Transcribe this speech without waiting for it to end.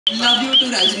love you to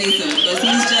Rajini sir because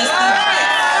he's just the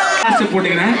best.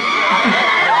 போட்டுக்கிறேன்.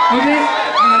 Okay,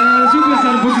 super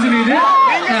star position இது.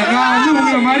 நான் வந்து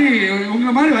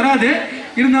உங்களை மாதிரி வராது,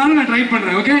 இருந்தாலும் நான் ட்ரை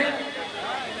பண்றேன். ஓகே,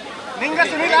 நீங்க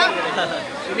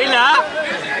Sunila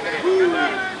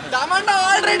Tamannaah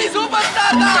already super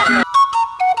star தான்.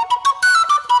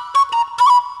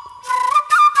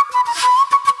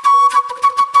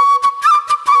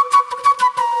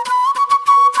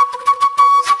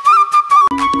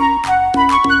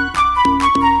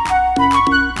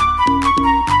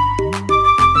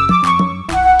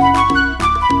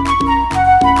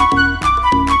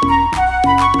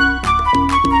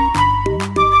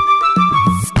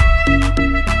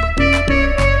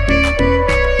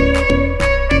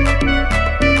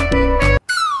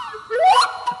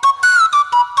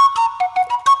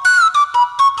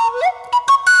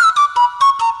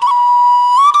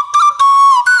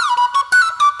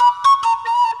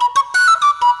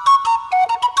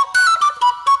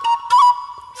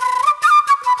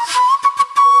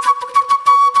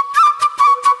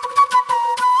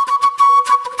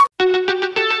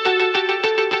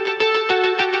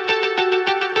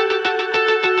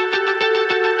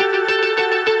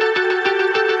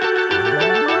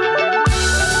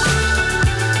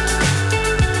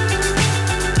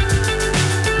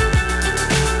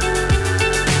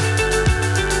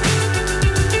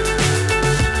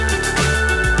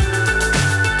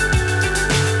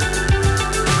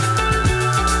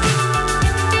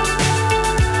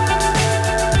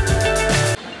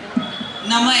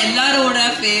 நம்ம எல்லாரோட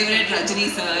favorite Rajini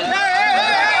sir.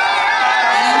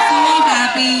 And I'm so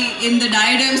happy in the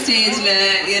diadem stage la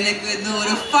எனக்கு இந்த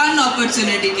ஒரு fun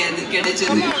opportunity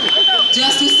கிடைச்சது.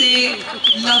 Just to say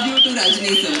love you to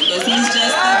Rajini sir because he's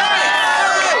just the best.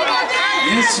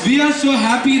 Yes, we are so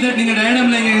happy that நீங்க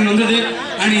டயடம்ல இங்க வந்தது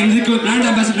and இதுக்கு brand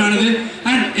ambassador ஆனது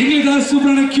and எங்களுக்கு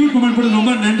சூப்பரான cute moment போட்டு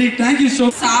ரொம்ப நன்றி. Thank you so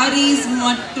much. Sarees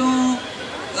மட்டும்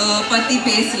பத்தி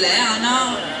பேசல, ஆனா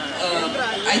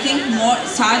I think more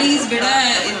sarees விட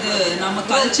இது நம்ம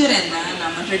கல்ச்சர் என்ன,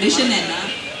 நம்ம ட்ரெடிஷன் என்ன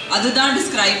அதுதான்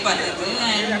டிஸ்கிரைப் பண்ணுது.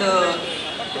 and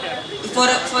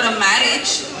for a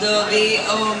marriage, the way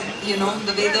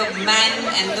the way the man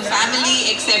and the family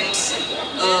accepts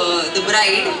the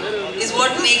bride is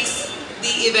what makes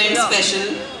the event special.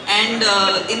 and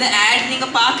in the ad நீங்க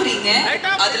பாக்குறீங்க,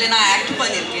 அதுல நான் ஆக்ட்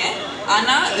பண்ணிருக்கேன்,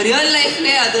 ஆனா ரியல் லைஃப்ல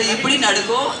அது எப்படி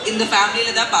நடக்கும் இந்த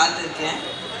ஃபேமிலில தான் பார்த்திருக்கேன்.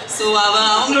 So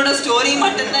அவங்களோட ஸ்டோரி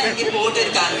மட்டும் தான் இங்க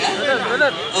போட்டுருக்காங்க.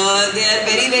 They are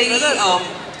very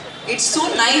it's so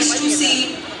nice to see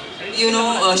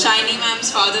Shiny ma'am's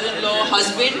father-in-law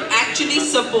husband actually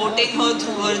supporting her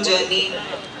through her journey.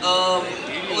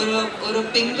 ஒரு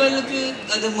பெண்களுக்கு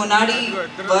அது முன்னாடி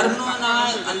வரணும்னா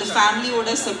அந்த ஃபேமிலியோட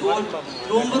சப்போர்ட்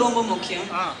ரொம்ப முக்கியம்.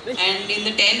 அண்ட் இந்த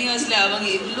 10 இயர்ஸ்ல அவங்க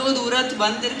இவ்வளோ தூரத்து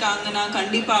வந்திருக்காங்கன்னா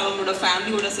கண்டிப்பா அவங்களோட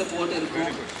ஃபேமிலியோட சப்போர்ட்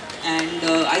இருக்கும். And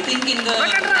I think in the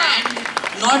brand,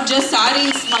 not just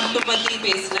sarees மட்டும் பத்தி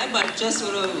பேசல, but just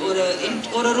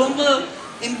ஒரு ரொம்ப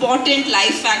important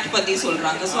life fact பத்தி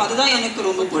சொல்றாங்க. So அதுதான் எனக்கு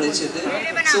ரொம்ப பிடிச்சது.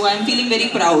 So I'm feeling very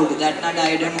proud that நான்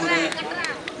diadem ஒரு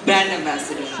brand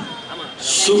ambassador.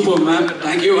 Super ma'am,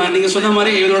 thank you. and நீங்க சொன்ன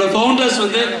மாதிரி இதோட ஃபவுண்டர்ஸ்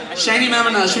வந்து Saini ma'am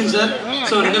and Ashwin sir.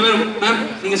 So ரெண்டு பேரும் மேம்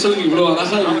நீங்க சொல்லுங்க, இவ்வளோ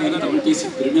அழகா இவங்க தமிழ் பேசி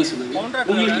பெருமையா சொன்னாங்க,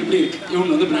 உங்களுக்கு எப்படி இருக்கு?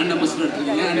 இவங்க வந்து பிராண்ட் அம்பாசிடர்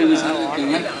எடுத்துருக்கீங்க அண்ட் சார்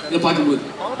இருக்காங்க, இதை பார்க்கும்போது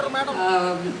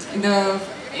இந்த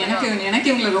எனக்கு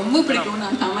இவங்களை ரொம்ப பிடிக்கும்.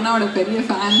 நான் தமன்னாவோட பெரிய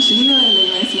ஃபேன் சின்ன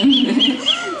வயசுலேருந்து.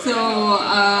 ஸோ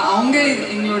அவங்க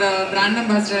எங்களோட பிராண்ட்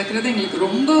அம்பாசிடர் இருக்கிறது எங்களுக்கு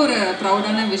ரொம்ப ஒரு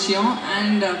ப்ரௌடான விஷயம்.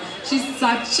 And she is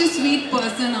such a sweet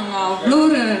person. அவங்க அவ்வளோ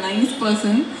ஒரு நைஸ்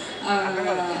பர்சன்.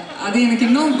 அது எனக்கு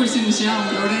இன்னும் பிடிச்ச விஷயம்.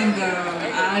 அவங்களோட இந்த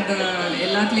ஆட்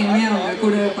எல்லாத்துலேயுமே அவங்க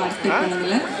கூட பார்ட்டிசிபேட்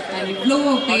பண்ணதில்லை. அண்ட் இவ்வளோ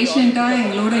பேஷண்ட்டாக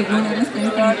எங்களோட இவ்வளோ நேரம்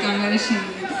ஸ்பெண்ட் பண்ணியிருக்காங்க. She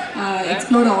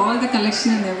explored all the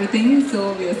collection and everything. So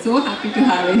we are so happy to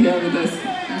have her here with us.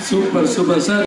 Super sir.